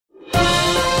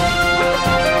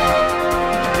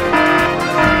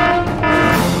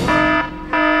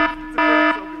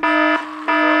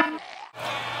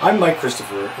I'm Mike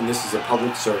Christopher, and this is a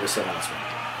public service announcement.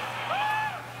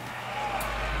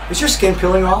 Is your skin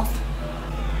peeling off?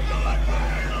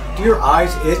 Do your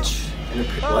eyes itch and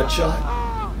appear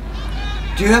bloodshot?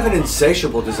 Do you have an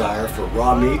insatiable desire for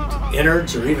raw meat,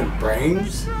 innards, or even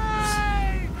brains?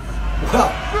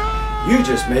 Well, you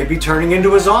just may be turning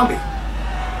into a zombie.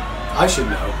 I should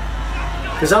know,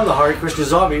 because I'm the Hare Krishna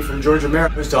zombie from George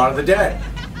Romero's Dawn of the Dead.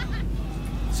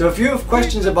 So if you have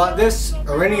questions about this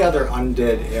or any other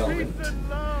undead ailment,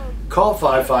 call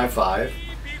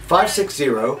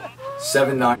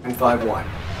 555-560-7951.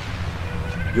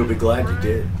 You'll be glad you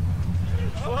did.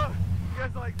 You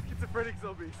guys are like schizophrenic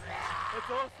zombies.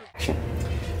 That's awesome.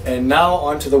 And now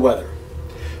on to the weather.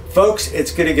 Folks,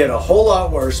 it's going to get a whole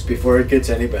lot worse before it gets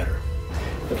any better.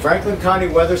 The Franklin County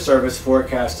Weather Service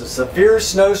forecasts a severe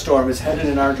snowstorm is headed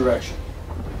in our direction.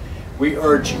 We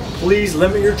urge you, please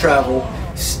limit your travel,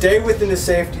 stay within the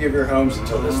safety of your homes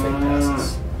until this thing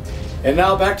passes. And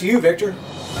now back to you, Victor.